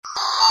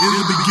In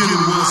the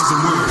beginning was the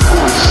word.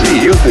 Oh, I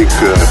see. You think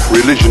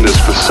religion is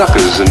for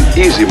suckers and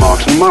easy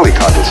marks and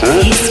mollycoddles,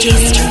 huh?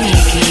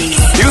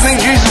 You think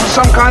Jesus was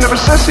some kind of a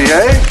sissy,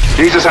 eh?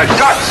 Jesus had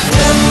guts.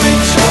 Every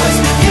choice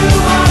that you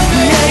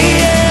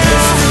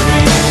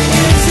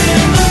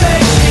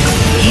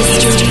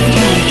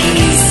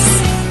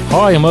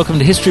are Hi and welcome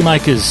to History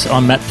Makers.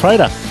 I'm Matt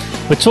Prater.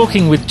 We're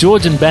talking with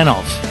Georgian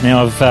Banov.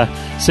 Now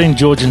I've seen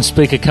Georgian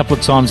speak a couple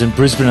of times in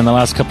Brisbane in the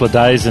last couple of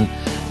days, and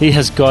he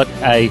has got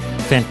a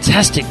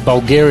fantastic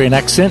Bulgarian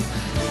accent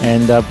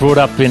and brought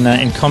up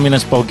in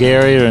communist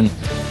Bulgaria and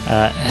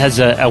has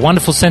a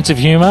wonderful sense of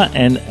humour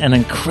and an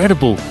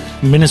incredible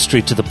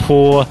ministry to the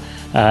poor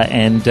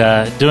and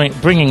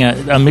bringing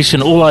a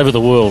mission all over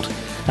the world.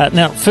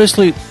 Now,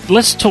 firstly,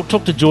 let's talk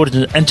to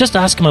Georgian and just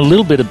ask him a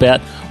little bit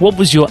about what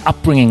was your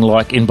upbringing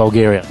like in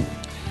Bulgaria?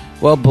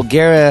 Well,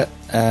 Bulgaria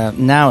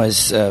now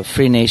is a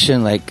free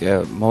nation, like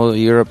all of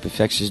Europe.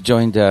 It's actually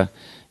joined the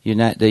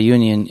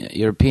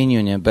European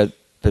Union.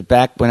 But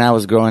back when I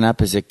was growing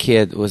up as a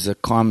kid, it was a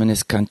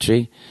communist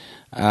country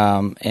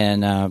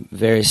and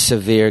very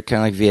severe,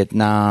 kind of like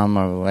Vietnam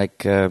or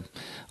like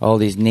all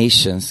these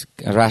nations,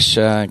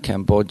 Russia and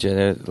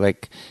Cambodia.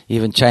 Like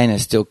even China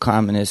is still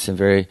communist and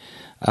very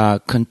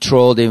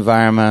controlled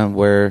environment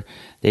where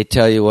they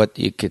tell you what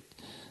you could,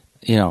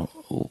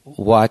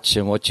 watch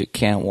and what you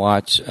can't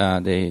watch.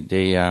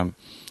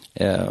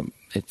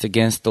 It's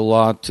against the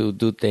law to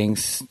do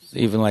things,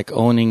 even like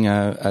owning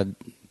a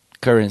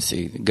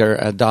currency,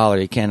 a dollar.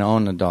 You can't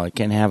own a dollar. You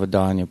can't have a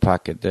dollar in your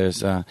pocket.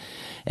 There's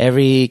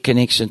every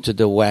connection to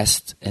the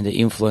West and the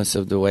influence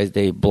of the West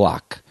they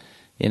block.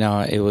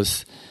 It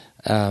was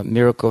a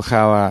miracle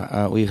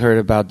how we heard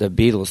about the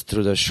Beatles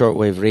through the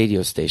shortwave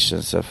radio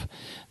stations of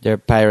their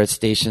pirate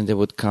stations. They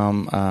would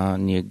come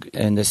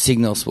and the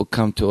signals would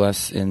come to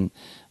us, and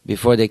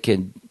before they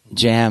could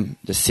jam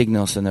the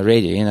signals in the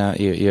radio,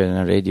 you're in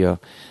a radio,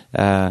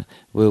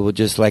 we would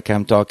just like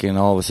I'm talking,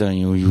 all of a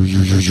sudden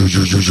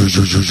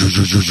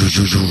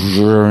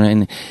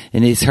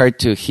and it's hard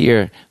to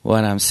hear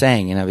what I'm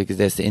saying, because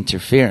there's the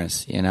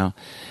interference,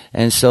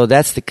 and so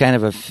that's the kind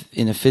of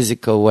in a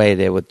physical way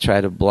they would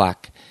try to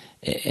block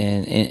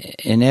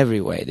in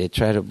every way. They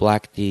try to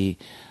block the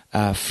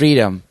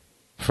freedom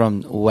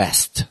from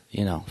West,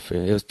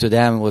 to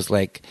them it was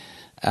like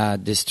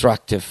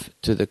destructive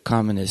to the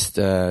communist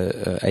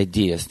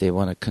ideas they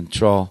want to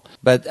control.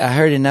 But I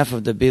heard enough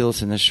of the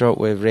Beatles and the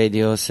shortwave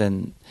radios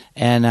and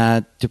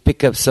to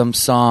pick up some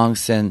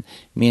songs, and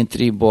me and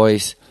three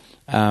boys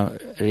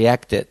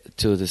reacted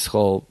to this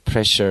whole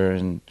pressure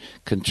and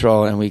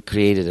control, and we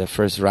created a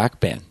first rock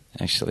band,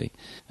 actually.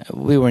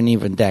 We weren't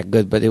even that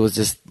good, but it was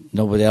just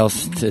nobody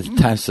else at the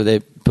time, so they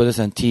put us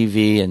on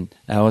TV, and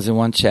I was in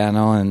one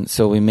channel, and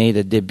so we made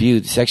a debut.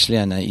 It's actually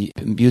on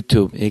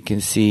YouTube. You can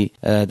see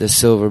the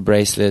Silver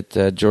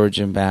Bracelet,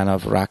 Georgian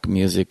Banov rock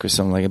music or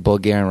something like a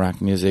Bulgarian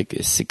rock music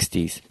is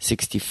 60s.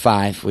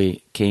 65,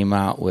 we came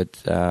out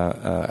with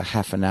a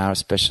half an hour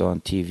special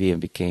on TV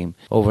and became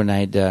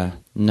overnight the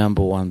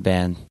number one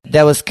band.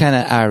 That was kind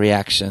of our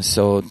reaction.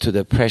 So to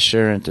the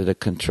pressure and to the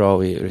control,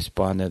 we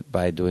responded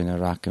by doing a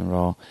rock and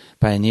roll,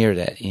 pioneered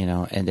that,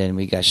 and then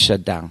we got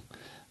shut down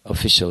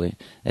officially,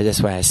 and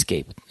that's why I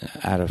escaped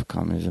out of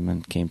communism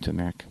and came to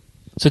America.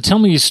 So tell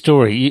me your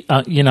story.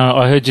 I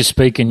heard you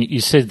speak, and you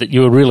said that you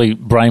were really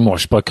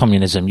brainwashed by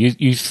communism.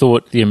 You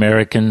thought the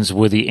Americans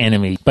were the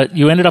enemy, but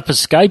you ended up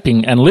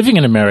escaping and living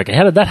in America.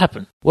 How did that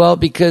happen? Well,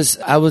 because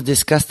I was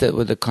disgusted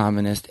with the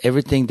communists.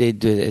 Everything they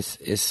did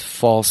is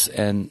false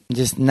and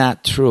just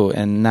not true,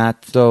 and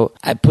not so.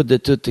 I put the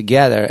two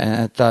together,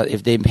 and I thought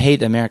if they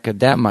hate America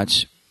that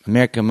much,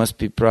 America must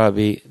be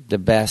probably the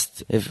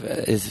best, if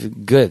it's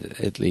good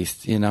at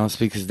least, it's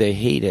because they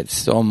hate it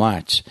so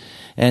much.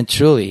 And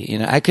truly,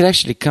 I could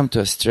actually come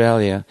to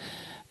Australia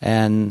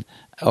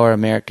or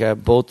America.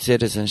 Both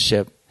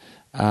citizenship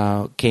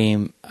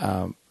came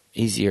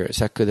easier.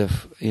 So I could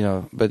have,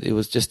 but it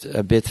was just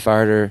a bit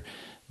farther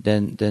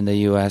than the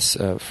U.S.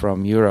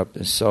 From Europe.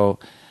 And so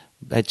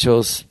I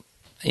chose,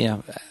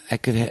 I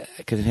could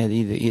have had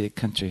either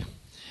country.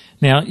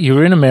 Now, you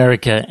were in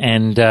America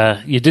and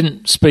you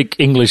didn't speak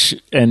English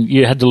and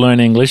you had to learn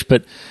English,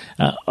 but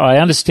I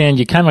understand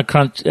you came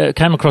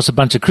across a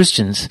bunch of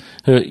Christians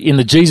who in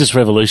the Jesus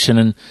Revolution.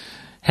 And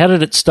how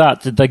did it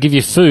start? Did they give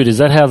you food? Is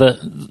that how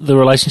the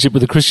relationship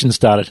with the Christians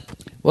started?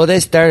 Well, they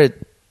started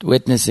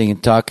witnessing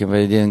and talking, but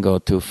it didn't go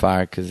too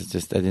far because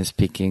I didn't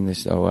speak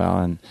English so well.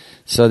 And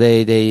so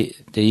they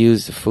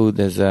used the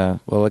food as I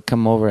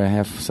come over and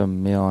have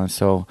some meal. And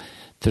so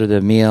through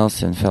the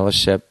meals and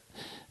fellowship,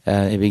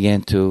 it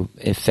began to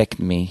affect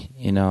me,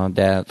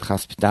 that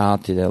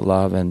hospitality, that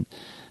love, and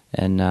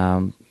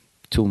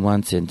 2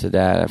 months into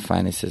that, I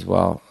finally says,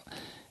 well,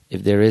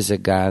 if there is a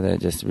God, I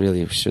just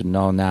really should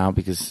know now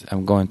because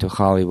I'm going to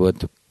Hollywood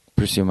to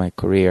pursue my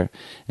career.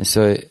 And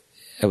so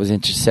I was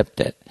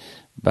intercepted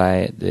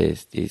by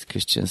these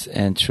Christians,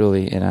 and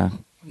truly,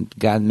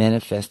 God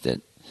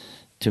manifested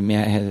to me.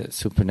 I had a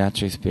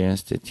supernatural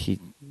experience that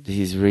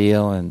He's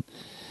real,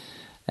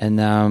 and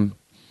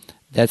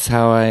that's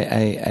how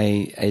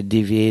I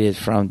deviated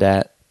from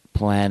that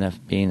plan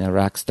of being a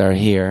rock star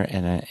here,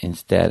 and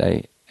instead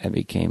I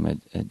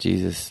became a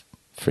Jesus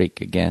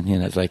freak again.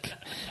 It's like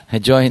I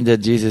joined the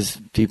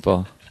Jesus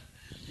people.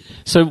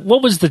 So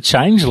what was the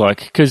change like?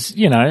 Because,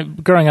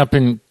 growing up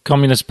in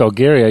communist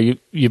Bulgaria,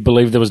 you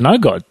believed there was no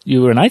God.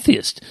 You were an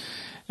atheist.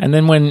 And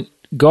then when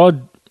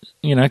God,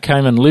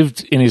 came and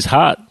lived in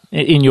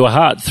your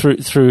heart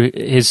through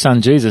his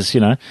son Jesus,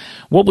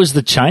 what was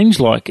the change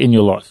like in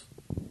your life?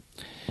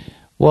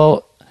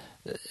 Well,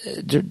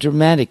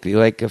 dramatically,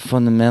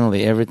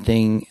 fundamentally,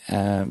 everything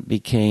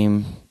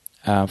became,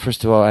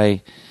 first of all,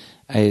 I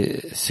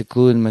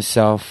secluded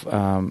myself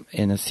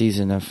in a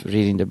season of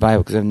reading the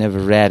Bible because I've never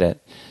read it.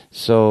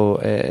 So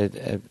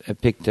I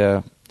picked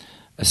a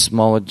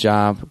smaller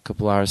job, a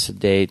couple hours a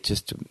day,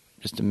 just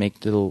to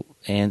make little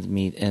ends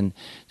meet, and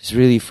just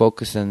really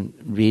focus on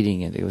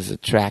reading it. It was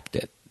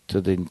attracted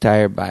to the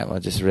entire Bible. I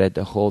just read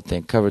the whole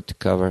thing, cover to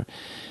cover.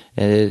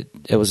 And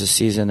it was a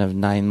season of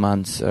 9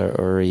 months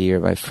or a year.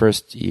 My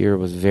first year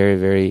was very,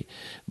 very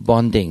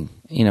bonding,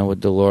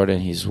 with the Lord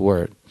and His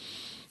Word,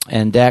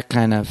 and that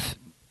kind of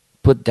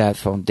put that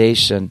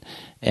foundation.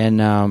 And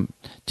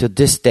to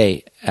this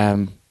day,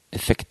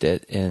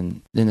 affected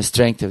in the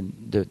strength of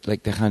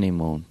the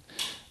honeymoon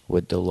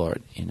with the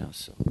Lord,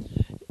 So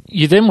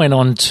you then went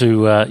on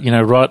to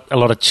write a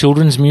lot of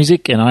children's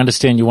music, and I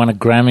understand you won a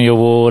Grammy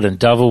Award and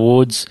Dove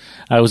Awards.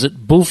 Was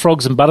it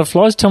Bullfrogs and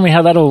Butterflies? Tell me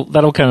how that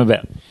all came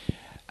about.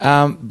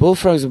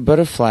 Bullfrogs and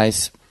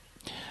Butterflies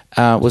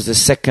was the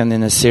second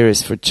in a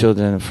series for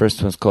children. The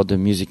first one's called The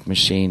Music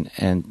Machine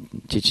and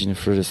Teaching the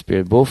Fruit of the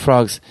Spirit.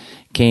 Bullfrogs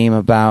came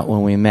about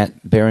when we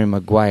met Barry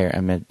McGuire.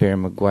 I met Barry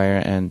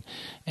McGuire,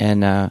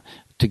 and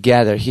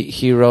together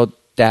he wrote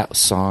that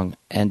song,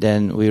 and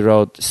then we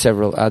wrote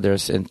several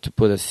others and to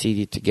put a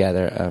CD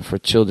together for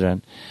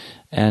children.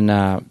 And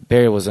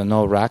Barry was an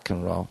old rock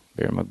and roll,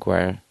 Barry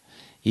McGuire,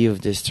 Eve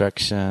of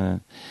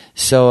Destruction.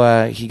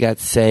 So he got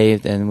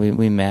saved, and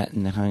we met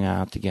and hung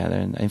out together.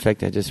 And in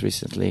fact, I just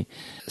recently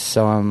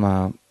saw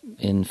him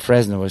in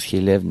Fresno, where he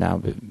lived now.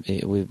 But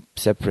we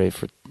separated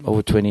for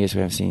over 20 years.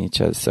 We haven't seen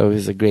each other. So it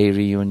was a great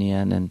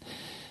reunion,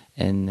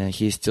 and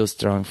he's still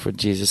strong for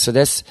Jesus. So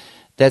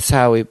that's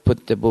how we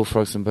put the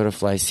Bullfrogs and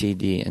Butterflies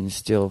CD, and it's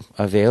still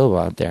available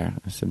out there.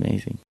 It's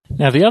amazing.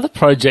 Now, the other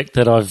project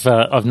that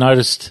I've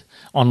noticed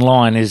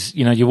online is,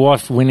 your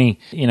wife Winnie,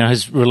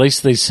 has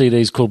released these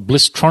CDs called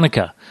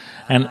Blisstronica,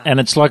 and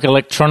it's like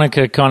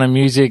electronica kind of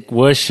music,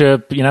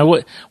 worship.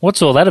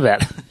 What's all that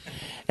about?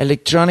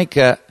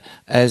 Electronica,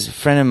 as a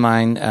friend of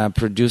mine,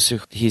 producer,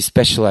 he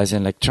specializes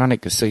in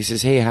electronica. So he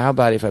says, hey, how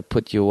about if I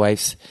put your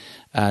wife's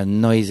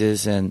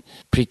noises and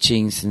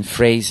preachings and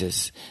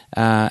phrases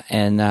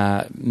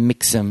and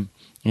mix them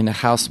in a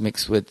house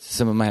mix with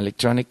some of my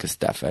electronica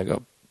stuff? I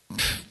go,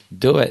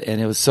 do it.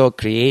 And it was so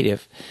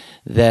creative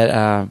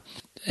that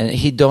and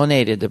he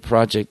donated the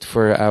project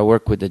for our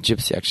work with the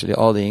Gypsy. Actually,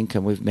 all the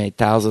income we've made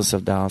thousands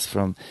of dollars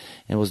from,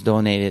 and was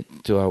donated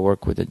to our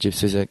work with the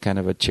Gypsy. It's a kind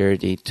of a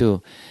charity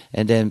too.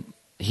 And then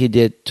he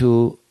did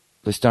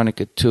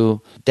Blisstronica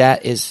 2.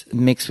 That is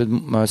mixed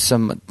with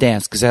some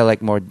dance, because I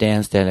like more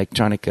dance than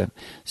electronica.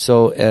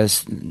 So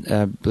as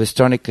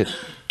Blisstronica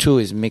 2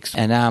 is mixed,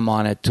 and I'm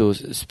on it too,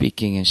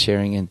 speaking and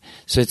sharing. And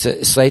so it's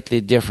a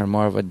slightly different,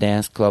 more of a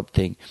dance club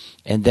thing.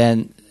 And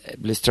then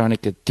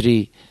Blisstronica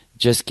 3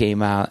 just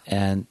came out,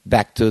 and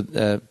back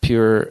to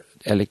pure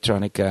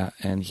electronica,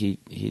 and he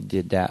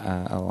did that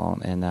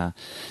alone. And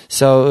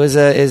so it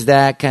is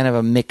that kind of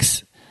a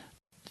mix.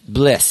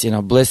 Bliss,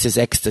 bliss is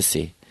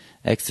ecstasy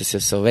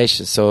of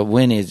salvation. So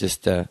Winnie is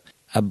just a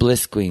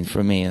bliss queen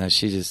for me.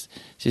 She's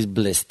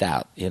blissed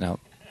out, and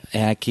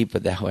I keep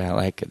it that way. I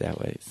like it that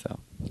way. So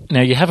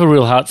now you have a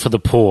real heart for the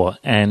poor,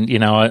 and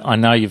I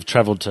know you've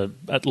travelled to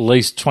at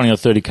least 20 or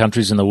 30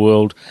 countries in the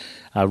world,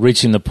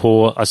 reaching the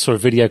poor. I saw a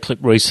video clip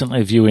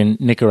recently of you in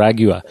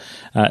Nicaragua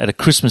at a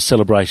Christmas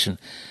celebration.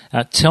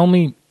 Tell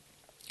me,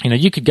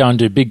 you could go and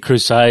do big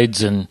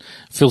crusades and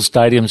fill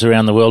stadiums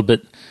around the world,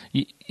 but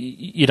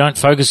you don't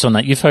focus on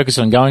that. You focus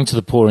on going to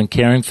the poor and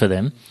caring for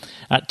them.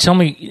 Tell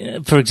me,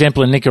 for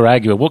example, in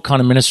Nicaragua, what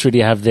kind of ministry do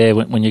you have there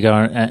when you go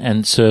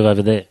and serve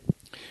over there?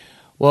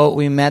 Well,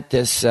 we met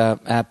this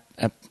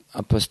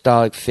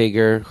apostolic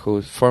figure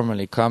who's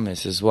formerly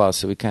communist as well,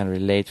 so we kind of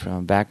relate from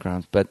our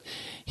backgrounds. But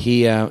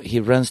he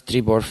runs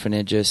 3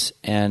 orphanages,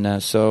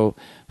 and so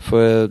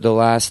for the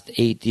last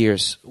 8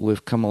 years,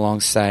 we've come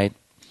alongside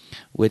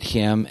with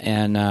him,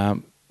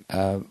 and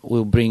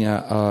we'll bring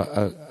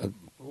a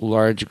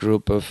large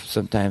group of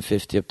sometimes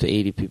 50 up to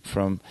 80 people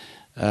from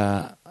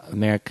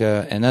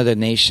America and other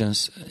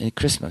nations in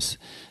Christmas.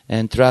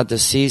 And throughout the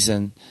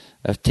season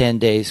of 10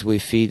 days, we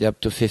feed up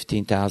to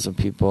 15,000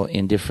 people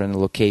in different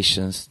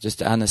locations,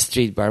 just on the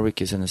street,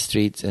 barbecues on the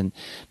streets, and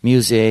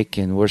music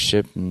and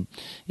worship. And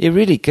it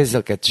really, because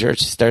like a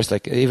church starts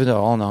like, even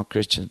though all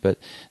non-Christians, but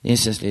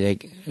instantly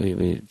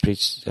we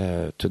preach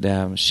to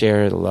them,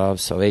 share the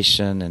love,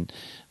 salvation, and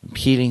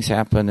healings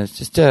happen. It's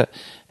just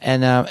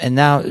and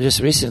now just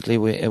recently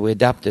we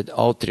adopted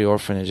all 3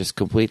 orphanages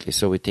completely,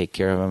 so we take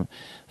care of them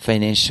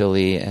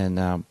financially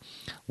and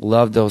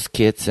love those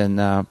kids.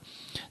 And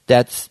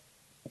that's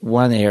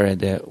one area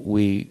that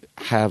we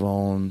have our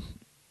own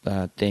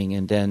thing.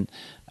 And then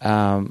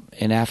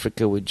in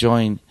Africa, we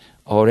joined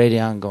already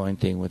ongoing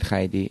thing with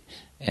Heidi.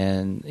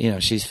 And,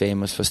 she's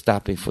famous for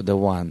stopping for the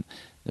one.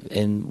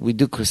 And we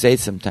do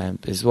crusades sometimes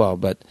as well,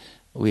 but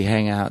we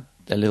hang out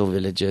the little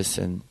villages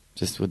and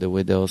just with the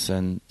widows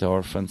and the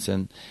orphans.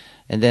 And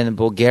then in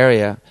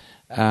Bulgaria,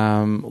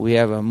 we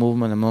have a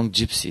movement among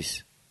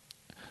gypsies,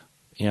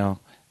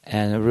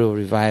 and a real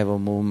revival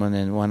movement.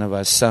 And one of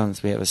our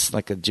sons, we have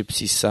like a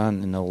gypsy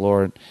son in the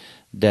Lord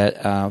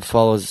that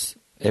follows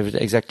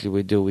exactly what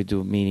we do. We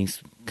do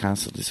meetings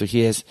constantly. So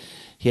he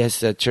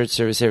has a church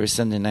service every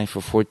Sunday night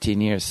for 14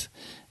 years.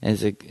 And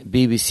the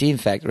BBC, in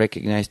fact,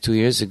 recognized 2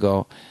 years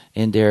ago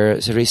in their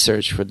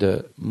research for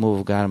the move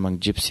of God among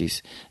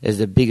gypsies as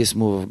the biggest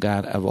move of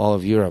God of all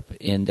of Europe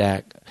in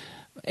that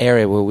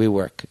area where we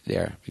work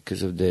there,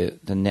 because of the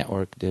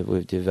network that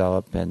we've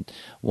developed. And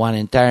one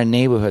entire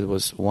neighborhood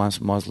was once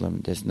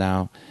Muslim. There's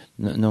now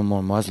no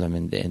more Muslim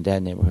in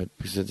that neighborhood,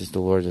 because the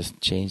Lord has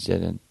changed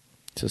it, and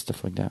so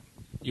stuff like that.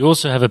 You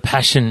also have a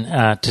passion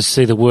to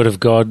see the Word of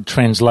God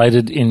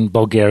translated in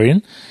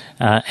Bulgarian.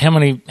 How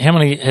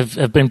many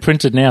have been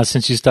printed now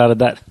since you started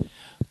that?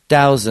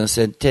 Thousands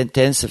and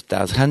tens of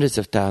thousands, hundreds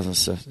of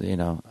thousands of,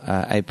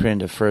 I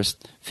printed the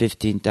first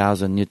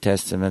 15,000 New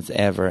Testaments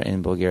ever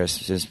in Bulgaria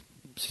since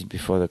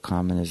before the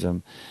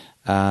communism.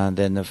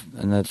 Then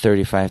the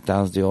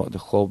 35,000, the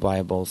whole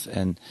Bibles.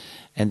 And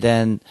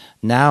then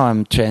now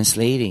I'm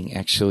translating,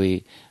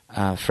 actually,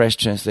 fresh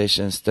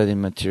translation, study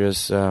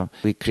materials.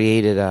 We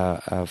created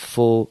a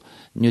full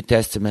New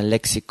Testament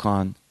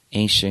lexicon,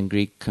 ancient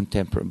Greek,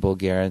 contemporary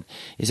Bulgarian.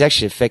 It's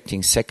actually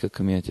affecting secular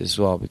community as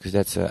well, because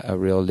that's a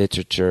real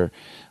literature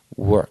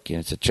work.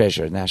 It's a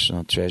treasure, a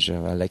national treasure,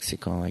 a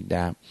lexicon like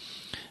that,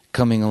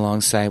 coming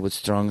alongside with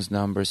Strong's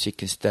numbers you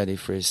can study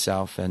for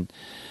yourself, and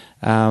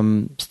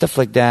stuff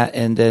like that.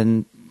 And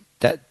then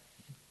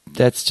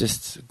that's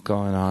just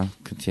going on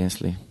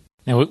continuously.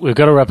 Now, we've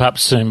got to wrap up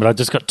soon, but I've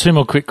just got two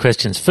more quick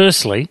questions.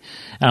 Firstly,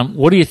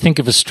 what do you think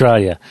of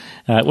Australia?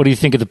 What do you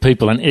think of the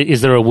people? And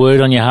is there a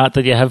word on your heart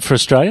that you have for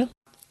Australia?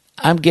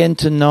 I'm getting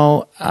to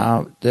know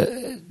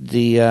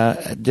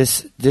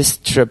this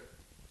trip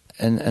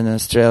in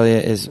Australia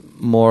is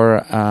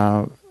more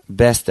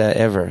best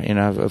ever.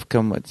 I've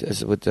come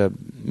with a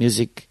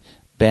music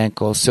band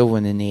called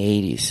Sylvan in the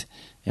 80s,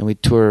 and we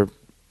toured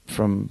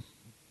from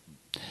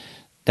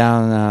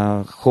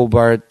down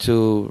Hobart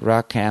to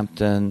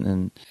Rockhampton,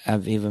 and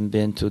I've even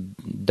been to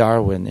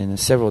Darwin in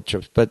several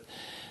trips. But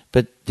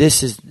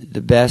this is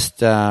the best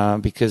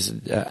because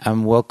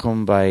I'm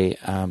welcomed by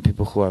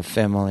people who are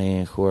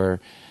family, who are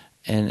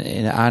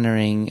in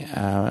honoring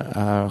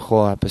our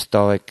whole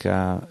apostolic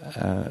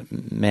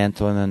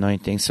mantle and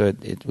anointing. So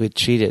we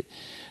treat it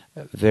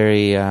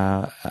very.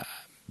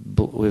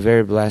 We're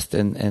very blessed,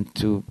 and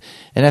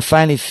I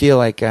finally feel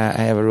like I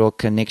have a real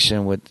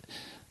connection with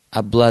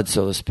a blood,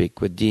 so to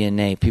speak, with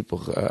DNA, people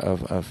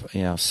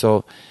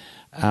So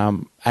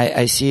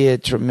I see a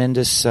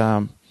tremendous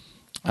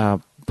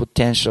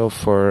potential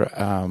for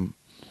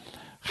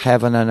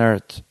heaven on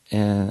earth,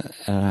 and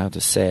I don't know how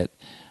to say it.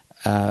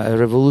 A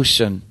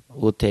revolution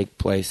will take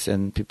place,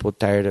 and people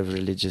tired of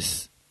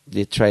religious.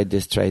 They tried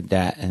this, tried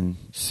that, and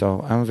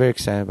so I'm very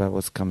excited about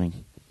what's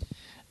coming.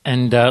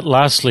 And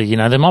lastly,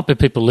 there might be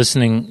people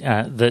listening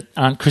that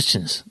aren't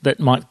Christians that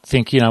might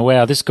think,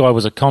 wow, this guy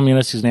was a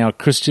communist, he's now a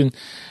Christian,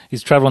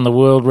 he's traveling the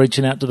world,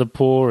 reaching out to the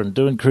poor and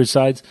doing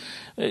crusades.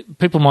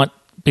 People might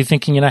be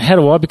thinking, how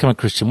do I become a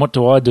Christian? What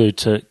do I do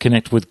to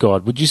connect with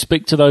God? Would you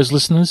speak to those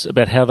listeners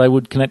about how they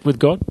would connect with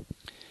God?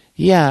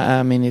 Yeah,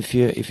 I mean, if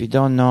you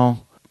don't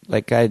know,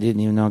 like I didn't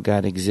even know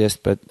God exists,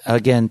 but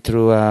again,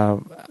 through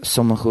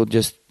someone who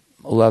just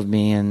loved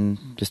me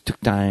and just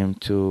took time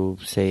to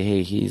say,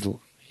 hey, he's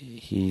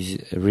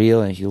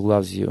real and he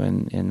loves you,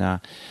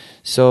 and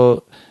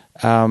so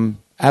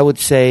I would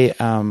say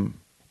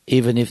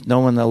even if no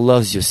one that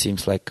loves you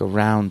seems like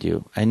around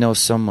you, I know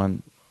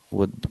someone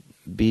would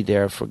be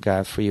there for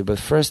God for you. But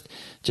first,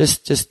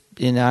 just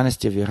in the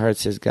honesty of your heart,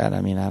 says God,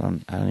 I mean, I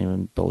don't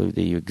even believe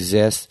that you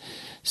exist.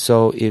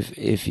 So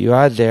if you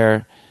are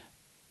there,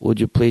 would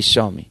you please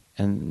show me?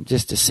 And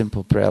just a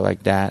simple prayer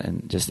like that,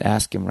 and just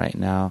ask Him right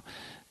now,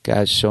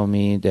 God, show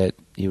me that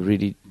you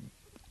really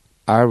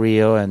are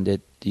real, and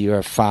that you are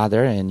a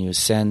Father, and you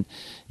send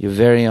your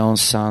very own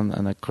Son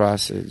on the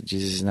cross.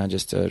 Jesus is not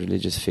just a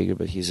religious figure,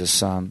 but He's a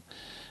Son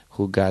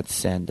who God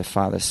sent, the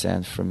Father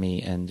sent for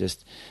me, and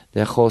just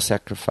the whole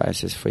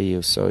sacrifice is for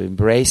you. So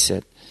embrace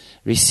it,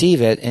 receive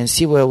it, and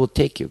see where it will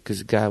take you,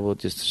 because God will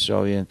just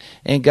show you.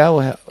 And God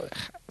will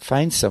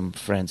find some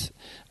friends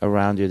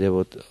around you that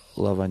will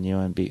love on you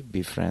and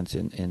be friends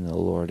in the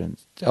Lord. And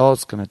all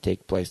it's going to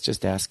take place.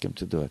 Just ask Him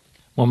to do it.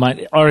 Well,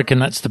 mate, I reckon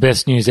that's the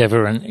best news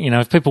ever. And,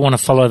 if people want to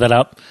follow that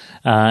up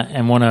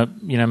and want to,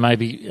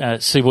 maybe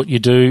see what you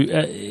do,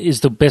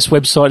 is the best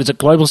website, is it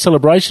Global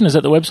Celebration? Is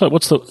that the website?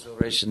 What's the...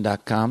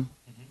 Celebration.com.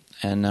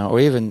 And or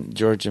even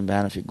Georgian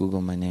Band, if you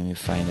Google my name, you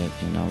find it.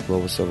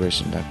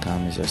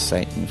 globalcelebration.com is our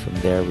site, and from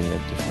there we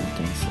have different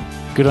things.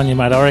 Good on you,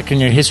 mate. I reckon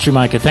you're a history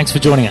maker. Thanks for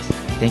joining us.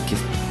 Thank you.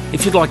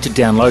 If you'd like to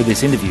download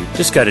this interview,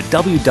 just go to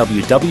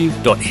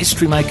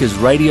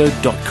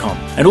www.historymakersradio.com.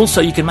 And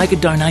also you can make a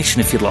donation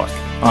if you'd like.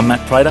 I'm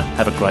Matt Prater.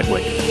 Have a great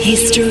week.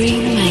 History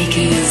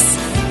Makers.